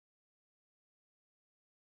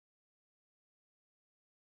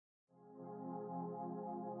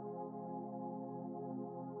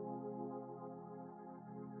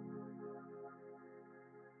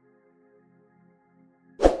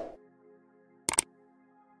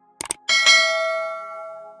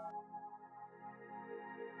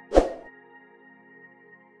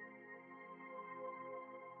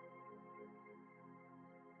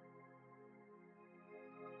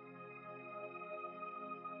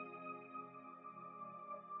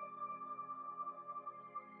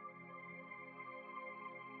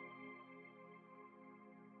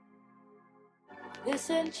this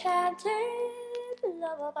enchanted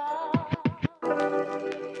love of ours.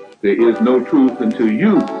 There is no truth until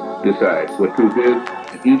you decide what truth is,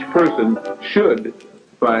 and each person should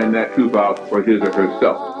find that truth out for his or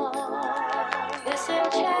herself. This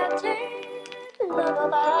enchanted love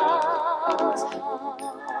of ours.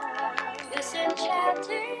 This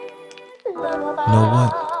enchanted love of ours. You know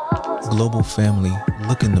what? Global family,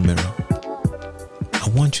 look in the mirror. I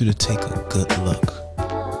want you to take a good look.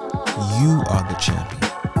 You are the champion,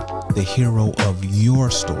 the hero of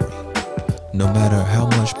your story. No matter how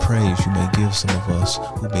much praise you may give some of us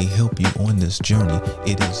who may help you on this journey,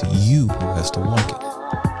 it is you who has to walk it.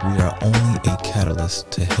 We are only a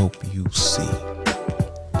catalyst to help you see.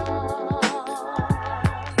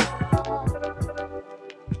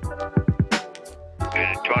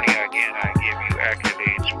 Tony, again, I give you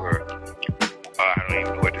accolades for, I don't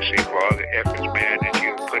even know what to say, for all the efforts, man, that you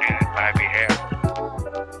put in my behalf.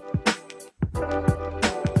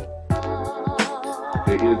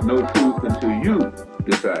 There is no truth until you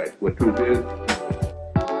decide what truth is.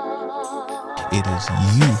 It is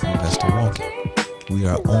you who has to walk it. We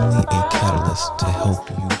are only a catalyst to help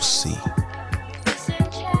you see.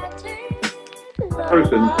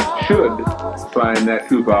 Person should find that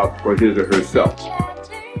truth out for his or herself.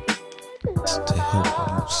 To help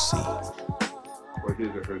you see. For his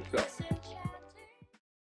or herself.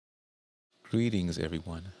 Greetings,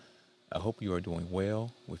 everyone. I hope you are doing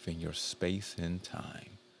well within your space and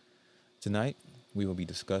time. Tonight, we will be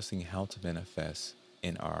discussing how to manifest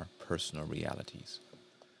in our personal realities.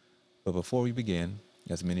 But before we begin,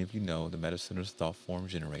 as many of you know, the Meta Center's thought form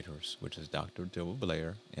generators, which is Dr. Dilbert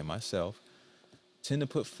Blair and myself, tend to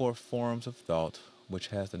put forth forms of thought which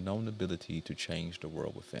has the known ability to change the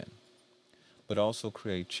world within, but also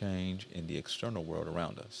create change in the external world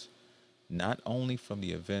around us. Not only from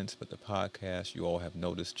the events, but the podcast, you all have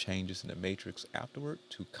noticed changes in the matrix afterward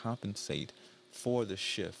to compensate for the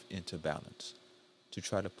shift into balance, to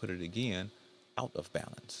try to put it again out of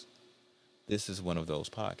balance. This is one of those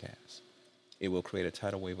podcasts. It will create a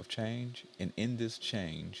tidal wave of change, and in this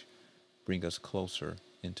change, bring us closer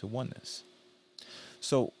into oneness.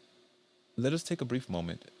 So let us take a brief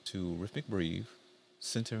moment to rhythmic breathe,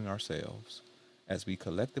 centering ourselves as we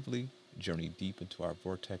collectively journey deep into our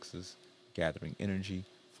vortexes, gathering energy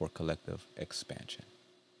for collective expansion.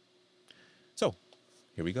 So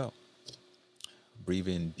here we go. Breathe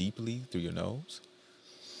in deeply through your nose.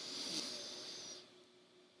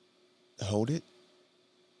 Hold it.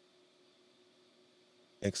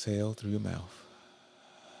 Exhale through your mouth.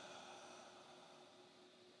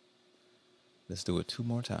 Let's do it 2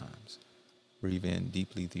 more times. Breathe in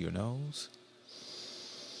deeply through your nose.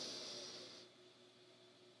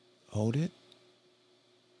 Hold it.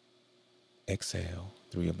 Exhale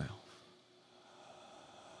through your mouth.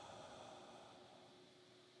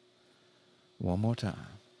 One more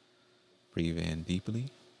time. Breathe in deeply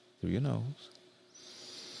through your nose.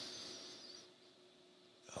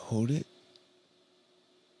 Hold it.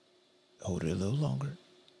 Hold it a little longer.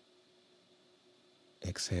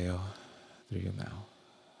 Exhale through your mouth.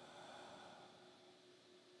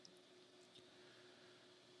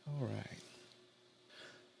 All right.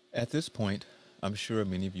 At this point, I'm sure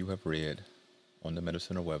many of you have read on the Meta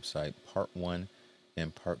Center website part 1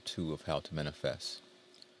 and part 2 of how to manifest.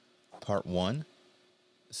 Part 1,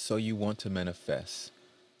 so you want to manifest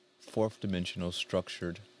 4th dimensional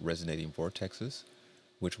structured resonating vortexes,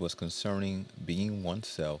 which was concerning being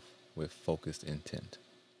oneself with focused intent.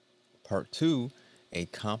 Part 2, a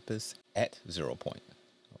compass at 0 point,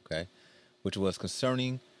 okay, which was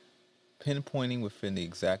concerning pinpointing within the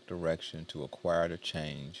exact direction to acquire the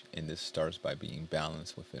change, and this starts by being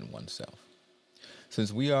balanced within oneself.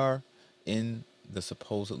 Since we are in the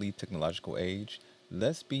supposedly technological age,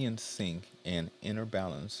 let's be in sync and inner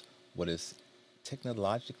balance what is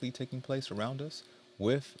technologically taking place around us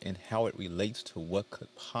with and how it relates to what could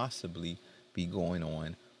possibly be going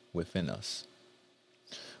on within us.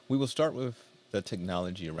 We will start with the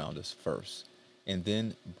technology around us first, and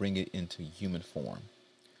then bring it into human form.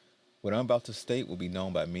 What I'm about to state will be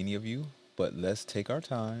known by many of you, but let's take our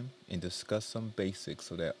time and discuss some basics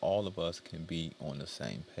so that all of us can be on the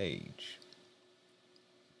same page.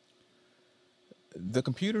 The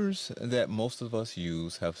computers that most of us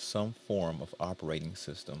use have some form of operating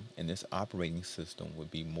system, and this operating system would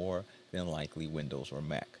be more than likely Windows or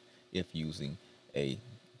Mac if using a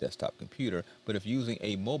desktop computer, but if using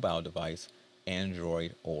a mobile device,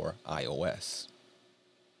 Android or iOS.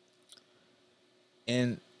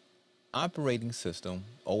 An operating system,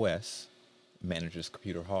 OS, manages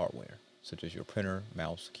computer hardware, such as your printer,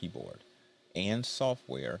 mouse, keyboard, and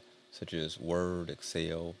software, such as Word,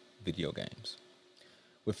 Excel, video games.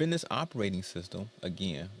 Within this operating system,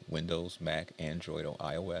 again, Windows, Mac, Android, or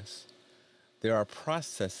iOS, there are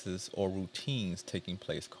processes or routines taking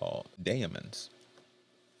place called daemons.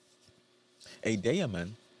 A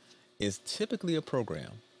daemon is typically a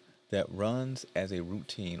program that runs as a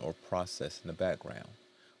routine or process in the background,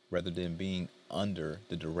 rather than being under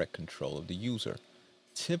the direct control of the user.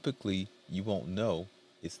 Typically, you won't know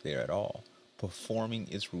it's there at all, performing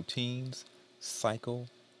its routines cycle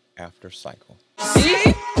after cycle.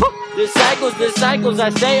 See? The cycles, I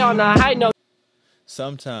stay on a high note.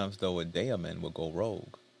 Sometimes, though, a daemon will go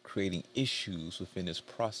rogue, creating issues within its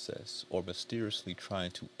process or mysteriously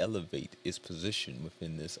trying to elevate its position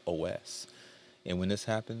within this OS. And when this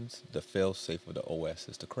happens, the fail-safe of the OS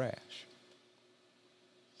is to crash.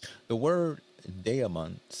 The word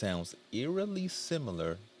daemon sounds eerily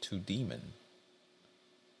similar to demon.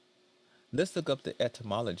 Let's look up the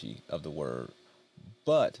etymology of the word.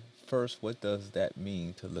 But first, what does that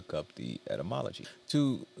mean to look up the etymology?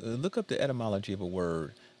 To look up the etymology of a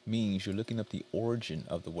word means you're looking up the origin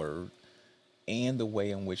of the word and the way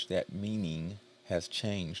in which that meaning has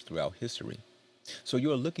changed throughout history. So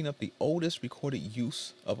you're looking up the oldest recorded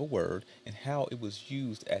use of a word and how it was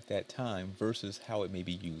used at that time versus how it may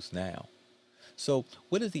be used now. So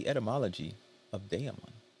what is the etymology of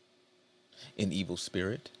daemon? An evil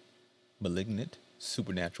spirit, malignant,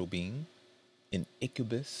 supernatural being, an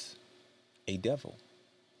incubus, a devil.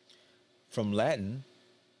 From Latin,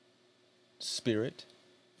 spirit.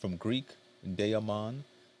 From Greek, daemon,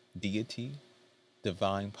 deity,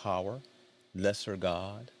 divine power, lesser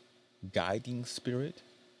god, guiding spirit,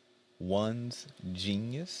 one's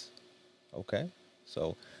genius. Okay,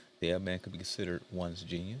 so daemon could be considered one's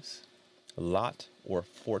genius. Lot or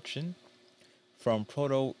fortune. From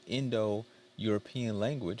Proto-Indo-European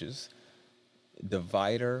languages,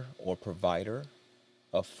 divider or provider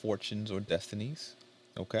of fortunes or destinies.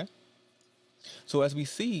 Okay, so as we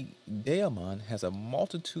see, daemon has a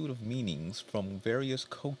multitude of meanings from various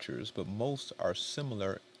cultures, but most are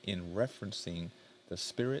similar in referencing the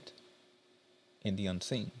spirit and the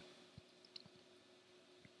unseen.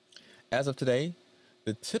 As of today,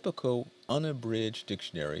 the typical unabridged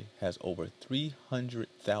dictionary has over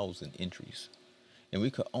 300,000 entries. And we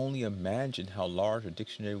could only imagine how large a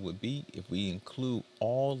dictionary would be if we include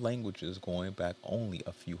all languages going back only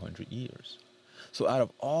a few hundred years. So out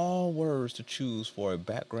of all words to choose for a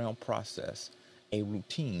background process, a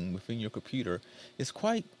routine within your computer, it's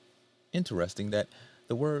quite interesting that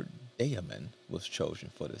the word daemon was chosen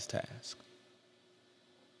for this task.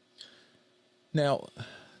 Now,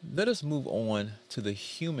 let us move on to the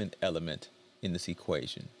human element in this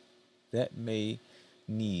equation that may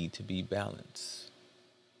need to be balanced.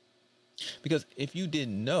 Because if you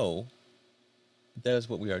didn't know, that is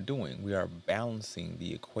what we are doing. We are balancing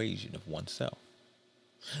the equation of oneself.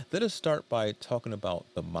 Let us start by talking about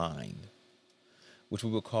the mind, which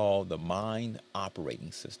we will call the mind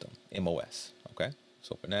operating system, MOS. Okay,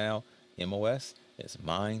 so for now, MOS is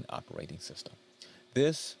mind operating system.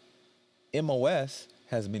 This MOS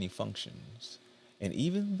has many functions, and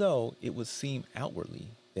even though it would seem outwardly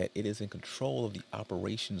that it is in control of the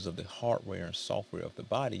operations of the hardware and software of the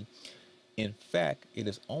body, in fact, it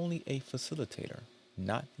is only a facilitator,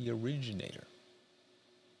 not the originator.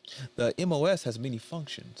 The MOS has many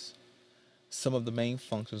functions. Some of the main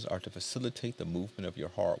functions are to facilitate the movement of your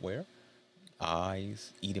hardware,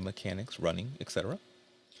 eyes, eating mechanics, running, etc.,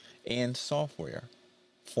 and software,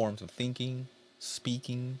 forms of thinking,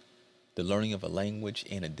 speaking, the learning of a language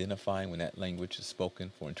and identifying when that language is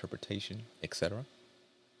spoken for interpretation, etc.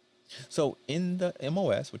 So in the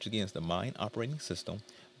MOS, which again is the mind operating system,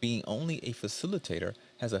 being only a facilitator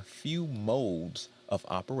has a few modes of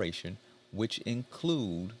operation, which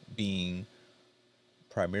include being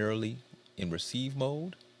primarily in receive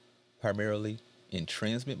mode, primarily in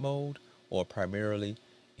transmit mode, or primarily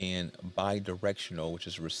in bidirectional, which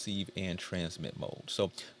is receive and transmit mode.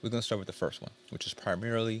 So we're going to start with the first one, which is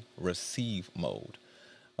primarily receive mode.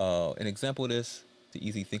 An example of this, to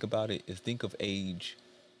easily think about it, is think of age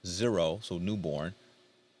 0, so newborn,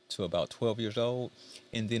 to about 12 years old,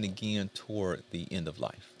 and then again toward the end of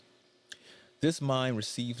life. This mind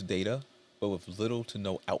receives data, but with little to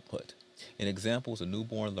no output. An example is a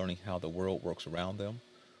newborn learning how the world works around them,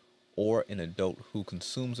 or an adult who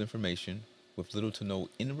consumes information with little to no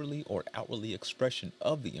inwardly or outwardly expression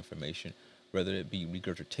of the information, whether it be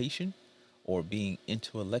regurgitation or being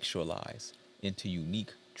intellectualized into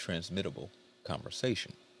unique transmittable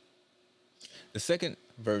conversation. The second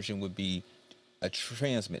version would be a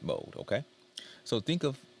transmit mode, okay? So think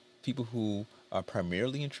of people who are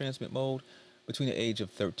primarily in transmit mode between the age of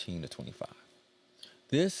 13 to 25.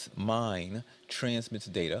 This mind transmits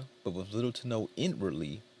data, but with little to no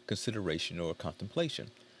inwardly consideration or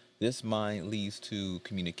contemplation. This mind leads to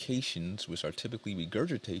communications, which are typically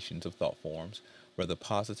regurgitations of thought forms, whether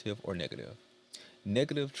positive or negative.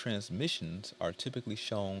 Negative transmissions are typically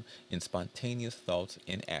shown in spontaneous thoughts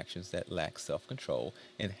and actions that lack self control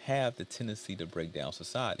and have the tendency to break down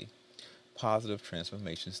society. Positive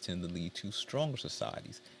transformations tend to lead to stronger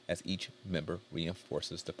societies as each member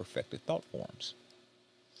reinforces the perfected thought forms.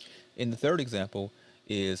 In the third example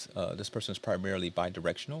is this person is primarily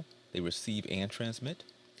bidirectional. They receive and transmit.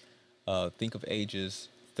 Think of ages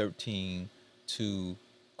 13 to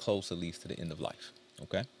close at least to the end of life.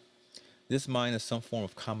 Okay. This mind is some form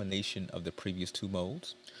of combination of the previous two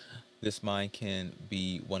modes. This mind can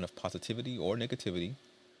be one of positivity or negativity,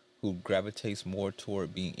 who gravitates more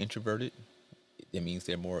toward being introverted. It means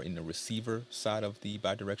they're more in the receiver side of the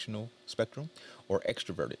bidirectional spectrum, or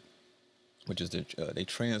extroverted, which is they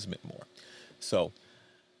transmit more. So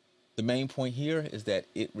the main point here is that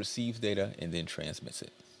it receives data and then transmits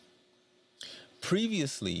it.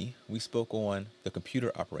 Previously, we spoke on the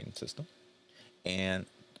computer operating system and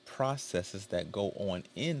processes that go on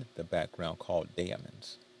in the background called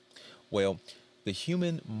daemons. Well, the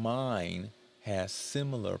human mind has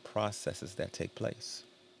similar processes that take place.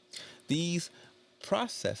 These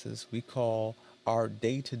processes we call our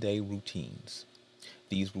day-to-day routines.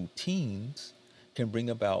 These routines can bring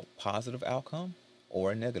about positive outcome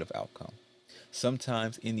or a negative outcome.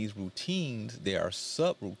 Sometimes in these routines, there are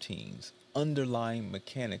subroutines, underlying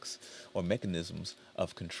mechanics or mechanisms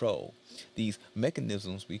of control. These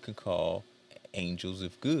mechanisms we can call angels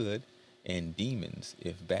if good and demons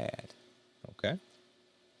if bad. Okay?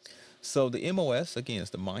 So the MOS, again, is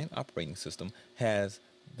the mind operating system, has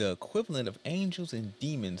the equivalent of angels and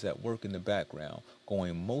demons that work in the background,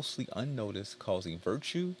 going mostly unnoticed, causing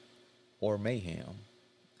virtue or mayhem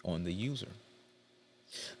on the user.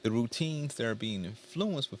 The routines that are being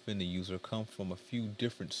influenced within the user come from a few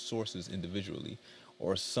different sources individually,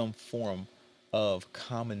 or some form of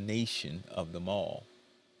combination of them all.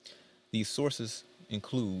 These sources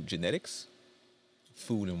include genetics,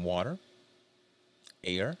 food and water,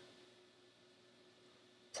 air,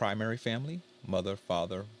 primary family, mother,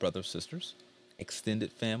 father, brothers, sisters,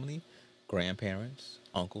 extended family, grandparents,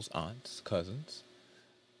 uncles, aunts, cousins,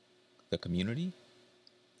 the community,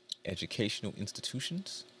 educational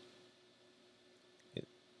institutions,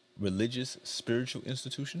 religious, spiritual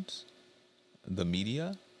institutions, the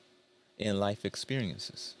media, and life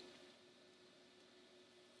experiences.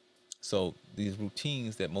 So these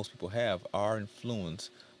routines that most people have are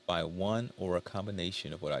influenced by one or a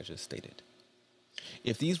combination of what I just stated.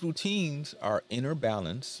 If these routines are inner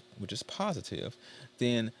balance, which is positive,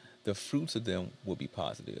 then the fruits of them will be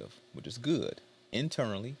positive, which is good,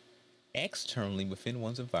 internally, externally within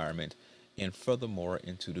one's environment, and furthermore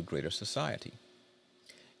into the greater society.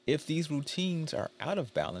 If these routines are out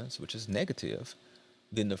of balance, which is negative,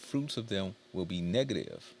 then the fruits of them will be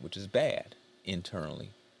negative, which is bad, internally,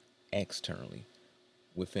 externally,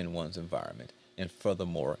 within one's environment, and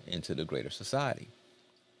furthermore into the greater society.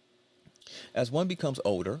 As one becomes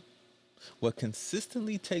older, what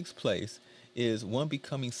consistently takes place is one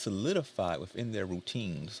becoming solidified within their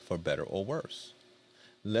routines for better or worse.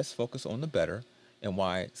 Let's focus on the better and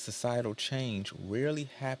why societal change rarely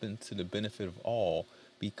happens to the benefit of all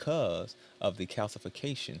because of the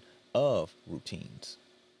calcification of routines.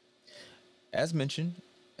 As mentioned,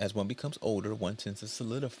 as one becomes older, one tends to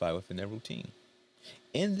solidify within their routine.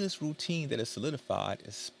 In this routine that is solidified,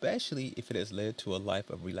 especially if it has led to a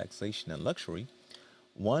life of relaxation and luxury,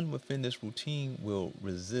 one within this routine will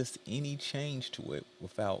resist any change to it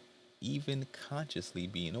without even consciously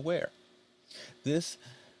being aware. This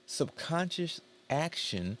subconscious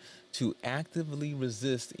action to actively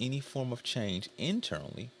resist any form of change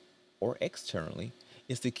internally or externally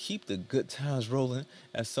is to keep the good times rolling,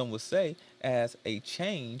 as some would say, as a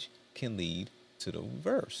change can lead to the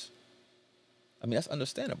reverse. I mean, that's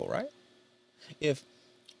understandable, right? If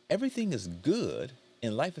everything is good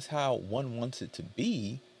and life is how one wants it to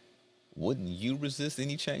be, wouldn't you resist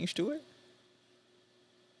any change to it?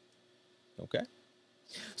 Okay.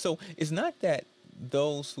 So it's not that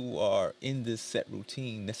those who are in this set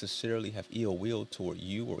routine necessarily have ill will toward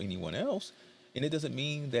you or anyone else. And it doesn't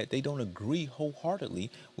mean that they don't agree wholeheartedly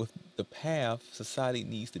with the path society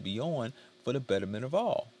needs to be on for the betterment of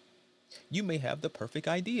all. You may have the perfect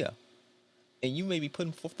idea, and you may be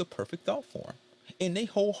putting forth the perfect thought form, and they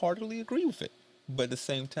wholeheartedly agree with it. But at the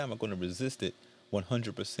same time, I'm going to resist it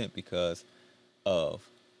 100% because of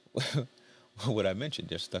what I mentioned.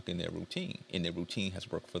 They're stuck in their routine, and their routine has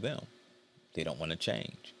worked for them. They don't want to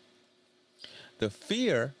change. The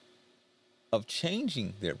fear of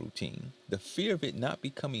changing their routine, the fear of it not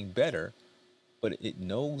becoming better, but it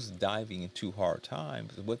nose diving into hard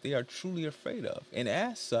times is what they are truly afraid of. And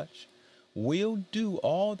as such, will do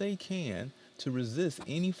all they can to resist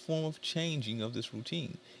any form of changing of this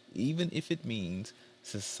routine, even if it means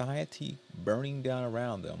society burning down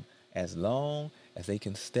around them, as long as they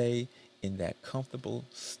can stay in that comfortable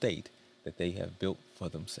state that they have built for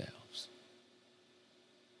themselves.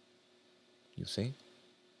 You see?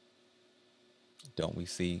 Don't we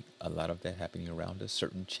see a lot of that happening around us?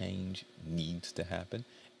 Certain change needs to happen.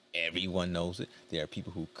 Everyone knows it. There are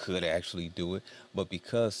people who could actually do it, but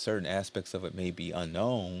because certain aspects of it may be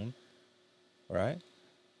unknown, right?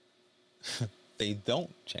 They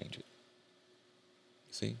don't change it.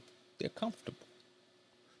 See? They're comfortable.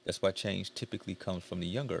 That's why change typically comes from the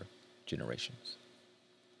younger generations.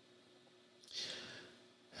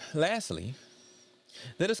 Lastly,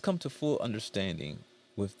 let us come to full understanding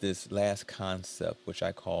with this last concept, which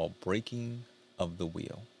I call breaking of the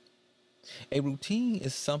wheel. A routine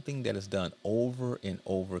is something that is done over and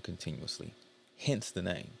over continuously, hence the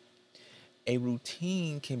name. A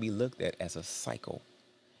routine can be looked at as a cycle,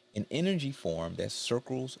 an energy form that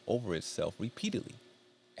circles over itself repeatedly,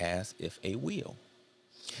 as if a wheel.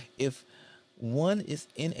 If one is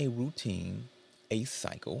in a routine, a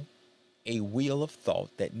cycle, a wheel of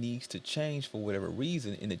thought that needs to change for whatever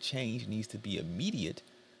reason, and the change needs to be immediate,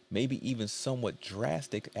 maybe even somewhat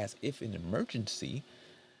drastic as if an emergency,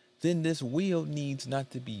 then this wheel needs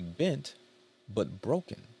not to be bent, but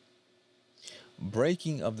broken.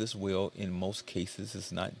 Breaking of this wheel in most cases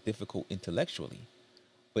is not difficult intellectually,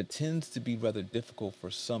 but tends to be rather difficult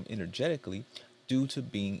for some energetically due to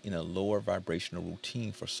being in a lower vibrational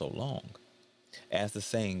routine for so long. As the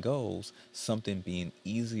saying goes, something being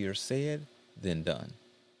easier said than done.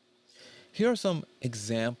 Here are some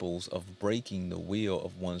examples of breaking the wheel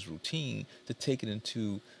of one's routine to take it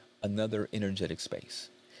into another energetic space.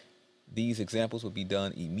 These examples will be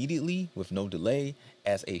done immediately with no delay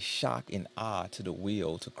as a shock and awe to the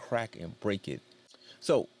wheel to crack and break it.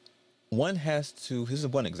 So one has to, this is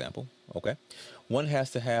one example, okay? One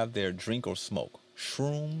has to have their drink or smoke,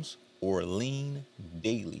 shrooms or lean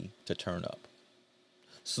daily to turn up.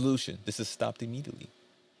 Solution, this is stopped immediately.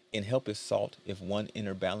 And help is sought if one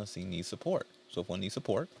inner balancing needs support. So if one needs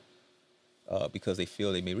support because they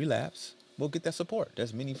feel they may relapse, we'll get that support.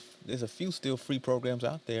 There's a few still free programs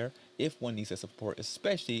out there if one needs that support,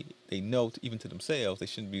 especially they know even to themselves they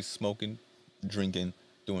shouldn't be smoking, drinking,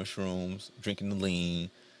 doing shrooms, drinking the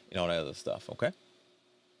lean, and all that other stuff, okay?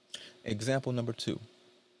 Example number 2.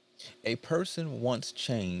 A person wants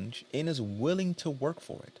change and is willing to work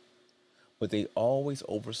for it, but they always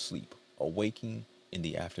oversleep, awaking in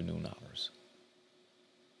the afternoon hours.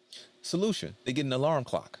 Solution, they get an alarm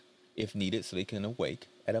clock if needed so they can awake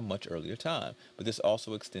at a much earlier time, but this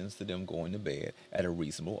also extends to them going to bed at a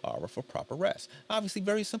reasonable hour for proper rest. Obviously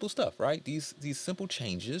very simple stuff, right? These simple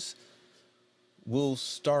changes will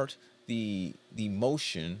start the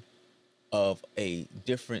motion of a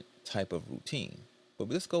different type of routine. But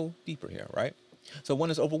let's go deeper here, right? So one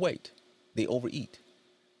is overweight, they overeat,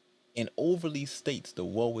 and overly states the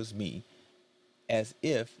woe is me as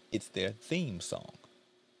if it's their theme song.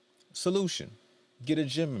 Solution, get a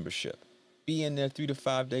gym membership. Be in there 3 to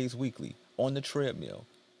 5 days weekly on the treadmill,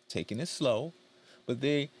 taking it slow, but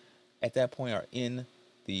they at that point are in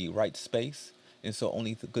the right space, and so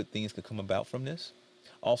only the good things could come about from this.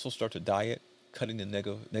 Also start to diet, cutting the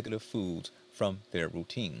negative foods from their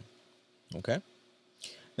routine. Okay?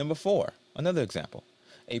 Number 4, another example.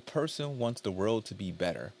 A person wants the world to be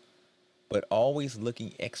better, but always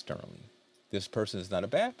looking externally. This person is not a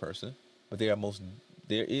bad person, but there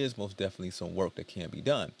is most definitely some work that can be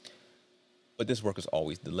done. But this work is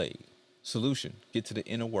always delayed. Solution, get to the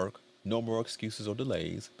inner work, no more excuses or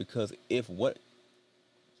delays, because if what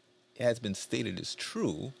has been stated is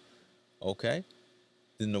true, okay,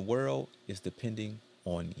 then the world is depending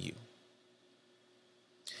on you.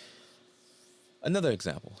 Another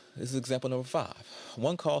example, this is example number 5.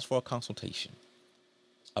 One calls for a consultation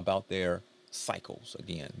about their cycles,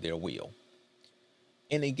 again, their wheel.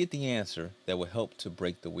 And they get the answer that will help to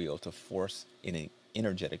break the wheel to force an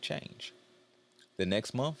energetic change. The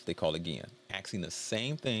next month, they call again, asking the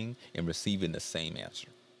same thing and receiving the same answer.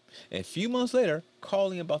 And a few months later,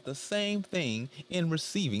 calling about the same thing and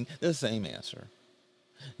receiving the same answer.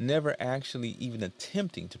 Never actually even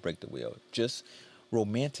attempting to break the wheel, just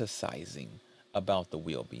romanticizing about the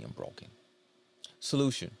wheel being broken.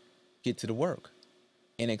 Solution, get to the work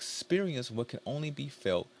and experience what can only be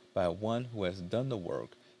felt by one who has done the work,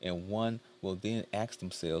 and one will then ask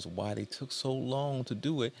themselves why they took so long to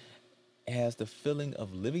do it as the feeling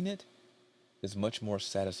of living it is much more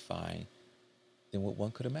satisfying than what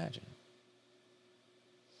one could imagine.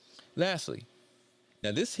 Lastly,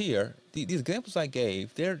 now this here, these examples I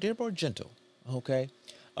gave, they're more gentle, okay?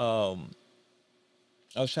 I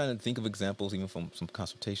was trying to think of examples even from some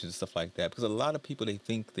consultations and stuff like that, because a lot of people, they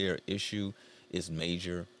think their issue is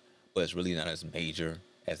major, but it's really not as major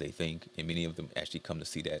as they think, and many of them actually come to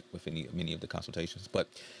see that with many of the consultations. But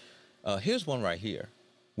here's one right here,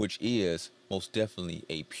 which is most definitely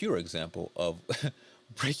a pure example of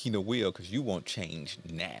breaking the wheel because you want change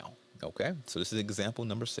now. Okay, so this is example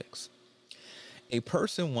number 6. A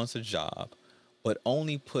person wants a job, but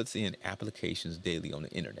only puts in applications daily on the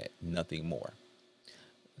internet, nothing more.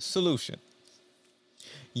 Solution.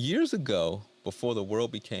 Years ago, before the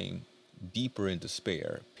world became deeper in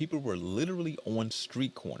despair, people were literally on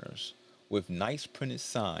street corners with nice printed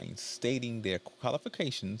signs stating their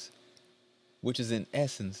qualifications, which is in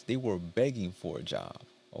essence, they were begging for a job,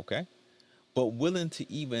 okay? But willing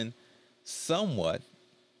to even somewhat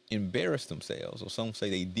embarrass themselves, or some say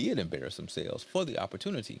they did embarrass themselves for the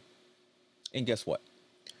opportunity. And guess what?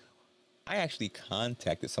 I actually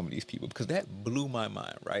contacted some of these people because that blew my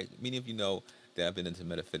mind, right? Many of you know that I've been into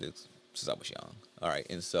metaphysics since I was young, all right?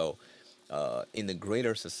 And so in the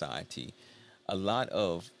greater society, a lot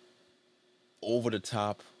of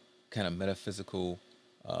over-the-top kind of metaphysical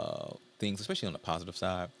things, especially on the positive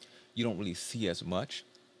side, you don't really see as much.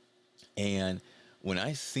 And when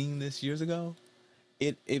I seen this years ago,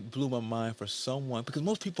 it blew my mind for someone, because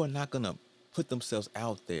most people are not going to put themselves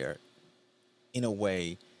out there in a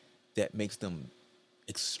way that makes them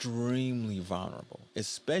extremely vulnerable,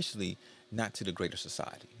 especially not to the greater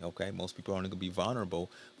society, okay? Most people are only going to be vulnerable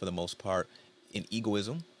for the most part in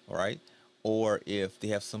egoism, all right? Or if they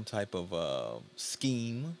have some type of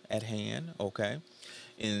scheme at hand, okay?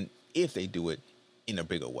 And if they do it in a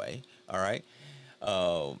bigger way, all right?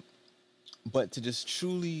 But to just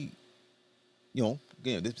truly, you know,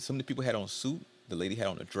 again, some of the people had on a suit, the lady had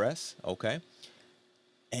on a dress, okay?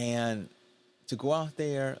 And to go out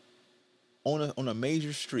there on a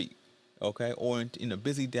major street, okay, or in a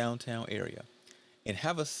busy downtown area, and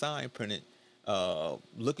have a sign printed,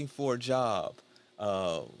 looking for a job,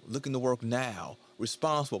 looking to work now,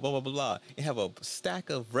 responsible, blah, blah, blah, blah, and have a stack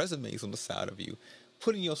of resumes on the side of you,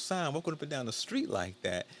 putting your sign, walking up and down the street like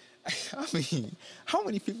that. I mean, how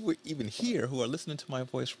many people would even here who are listening to my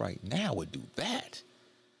voice right now would do that?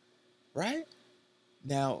 Right?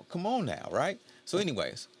 Now, come on now, right? So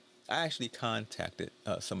anyways, I actually contacted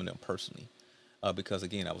some of them personally because,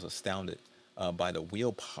 again, I was astounded by the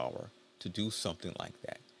willpower to do something like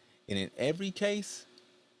that. And in every case,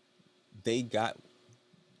 they got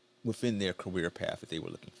within their career path that they were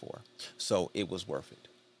looking for. So it was worth it.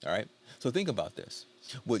 All right? So think about this.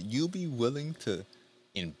 Would you be willing to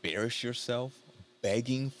embarrass yourself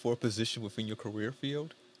begging for a position within your career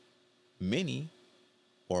field? Many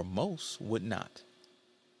or most would not.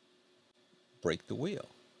 Break the wheel.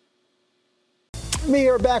 We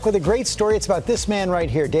are back with a great story. It's about this man right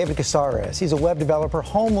here, David Casares. He's a web developer,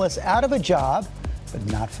 homeless, out of a job, but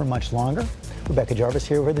not for much longer. Rebecca Jarvis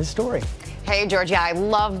here with his story. Hey, Georgia, I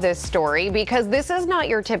love this story because this is not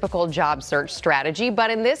your typical job search strategy,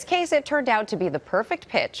 but in this case, it turned out to be the perfect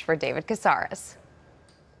pitch for David Casares.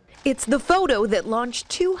 It's the photo that launched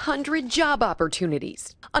 200 job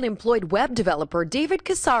opportunities. Unemployed web developer David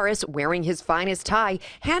Casares, wearing his finest tie,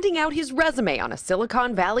 handing out his resume on a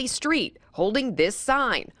Silicon Valley street, holding this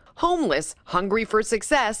sign: homeless, hungry for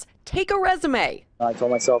success, take a resume. I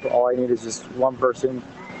told myself all I need is just one person,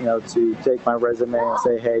 to take my resume and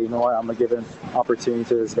say, hey, you know what, I'm going to give an opportunity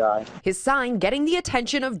to this guy. His sign getting the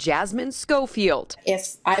attention of Jasmine Schofield.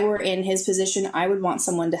 If I were in his position, I would want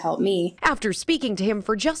someone to help me. After speaking to him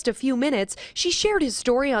for just a few minutes, she shared his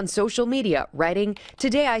story on social media, writing,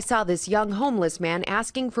 "Today I saw this young homeless man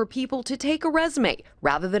asking for people to take a resume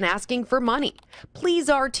rather than asking for money. Please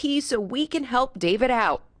RT so we can help David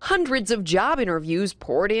out." Hundreds of job interviews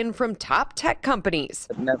poured in from top tech companies.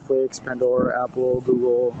 Netflix, Pandora, Apple,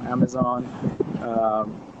 Google, Amazon,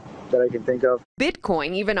 that I can think of.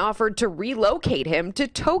 Bitcoin even offered to relocate him to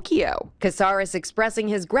Tokyo. Casares expressing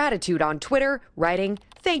his gratitude on Twitter, writing,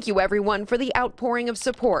 "Thank you everyone for the outpouring of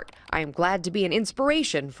support. I am glad to be an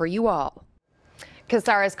inspiration for you all."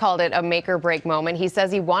 Casares called it a make or break moment. He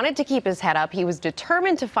says he wanted to keep his head up. He was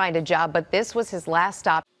determined to find a job, but this was his last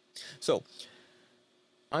stop. So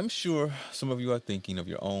I'm sure some of you are thinking of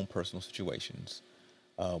your own personal situations,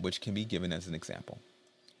 which can be given as an example.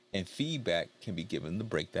 And feedback can be given to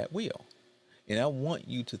break that wheel. And I want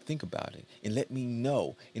you to think about it and let me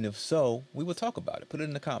know. And if so, we will talk about it. Put it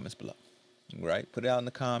in the comments below, right? Put it out in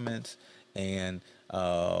the comments and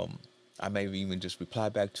I may even just reply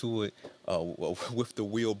back to it with the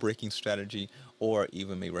wheel breaking strategy, or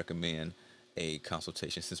even may recommend a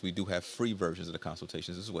consultation, since we do have free versions of the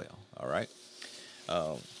consultations as well. All right.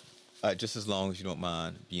 Just as long as you don't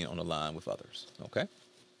mind being on the line with others. Okay.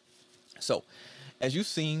 So, as you've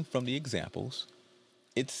seen from the examples,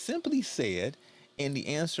 it's simply said, and the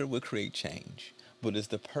answer will create change. But it's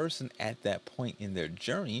the person at that point in their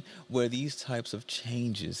journey where these types of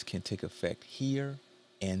changes can take effect here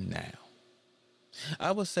and now.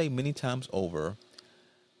 I would say many times over,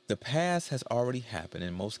 the past has already happened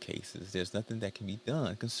in most cases. There's nothing that can be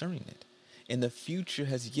done concerning it. And the future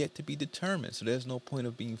has yet to be determined, so there's no point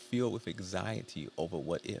of being filled with anxiety over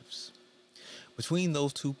what ifs. Between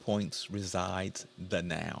those 2 points resides the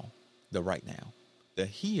now, the right now, the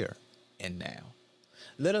here and now.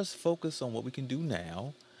 Let us focus on what we can do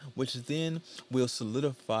now, which then will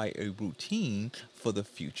solidify a routine for the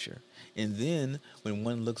future. And then when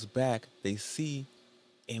one looks back, they see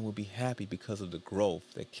and will be happy because of the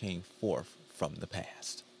growth that came forth from the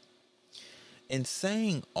past. In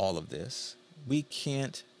saying all of this, we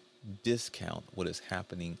can't discount what is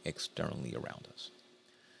happening externally around us.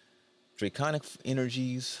 Draconic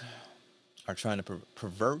energies are trying to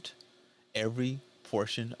pervert every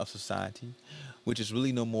portion of society, which is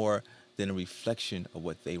really no more than a reflection of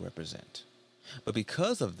what they represent. But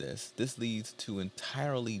because of this leads to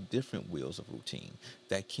entirely different wheels of routine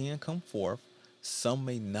that can come forth. Some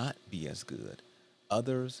may not be as good,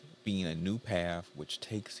 others being a new path which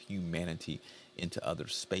takes humanity into other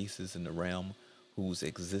spaces in the realm whose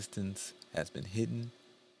existence has been hidden,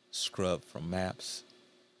 scrubbed from maps,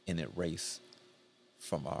 and erased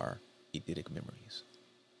from our eidetic memories.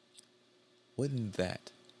 Wouldn't that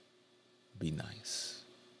be nice?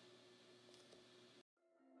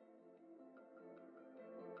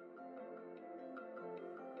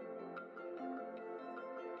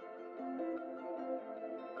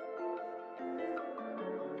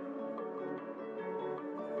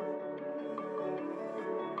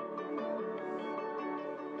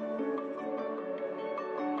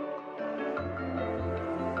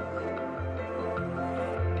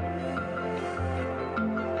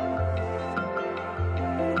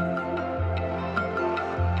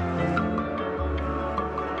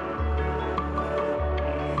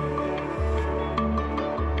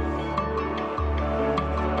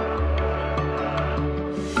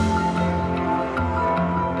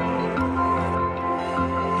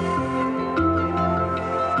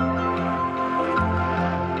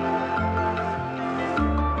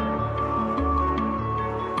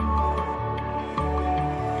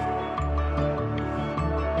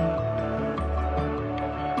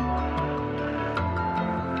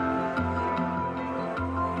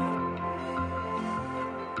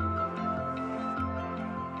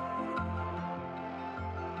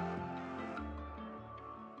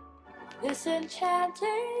 This enchanted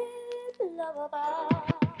lullaby.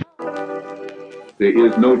 There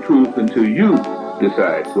is no truth until you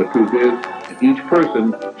decide what truth is, and each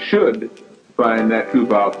person should find that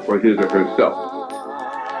truth out for his or herself.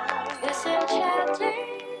 This enchanted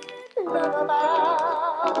lullaby.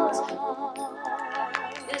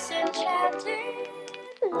 This enchanted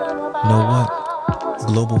lullaby. Know what?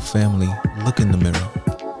 Global family, look in the mirror.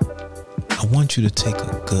 I want you to take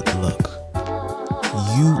a good look.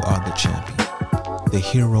 You are the champion, the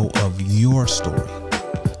hero of your story.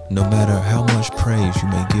 No matter how much praise you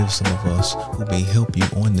may give some of us who may help you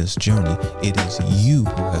on this journey, it is you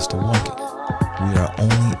who has to walk it. We are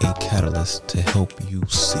only a catalyst to help you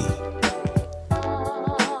see.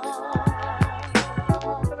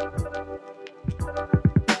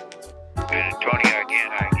 And Tony,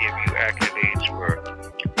 again, I give you accolades for,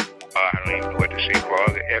 I don't even know what to say, for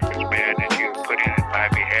all the efforts, man, that you put in my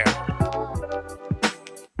behalf.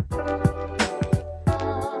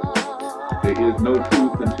 There is no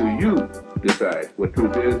truth until you decide what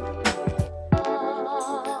truth is.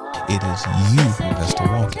 It is you who has to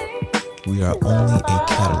walk it. We are only a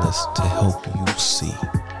catalyst to help you see.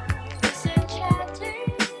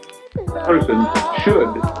 A person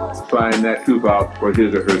should find that truth out for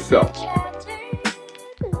his or herself.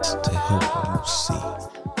 To help you see.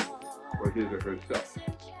 For his or herself.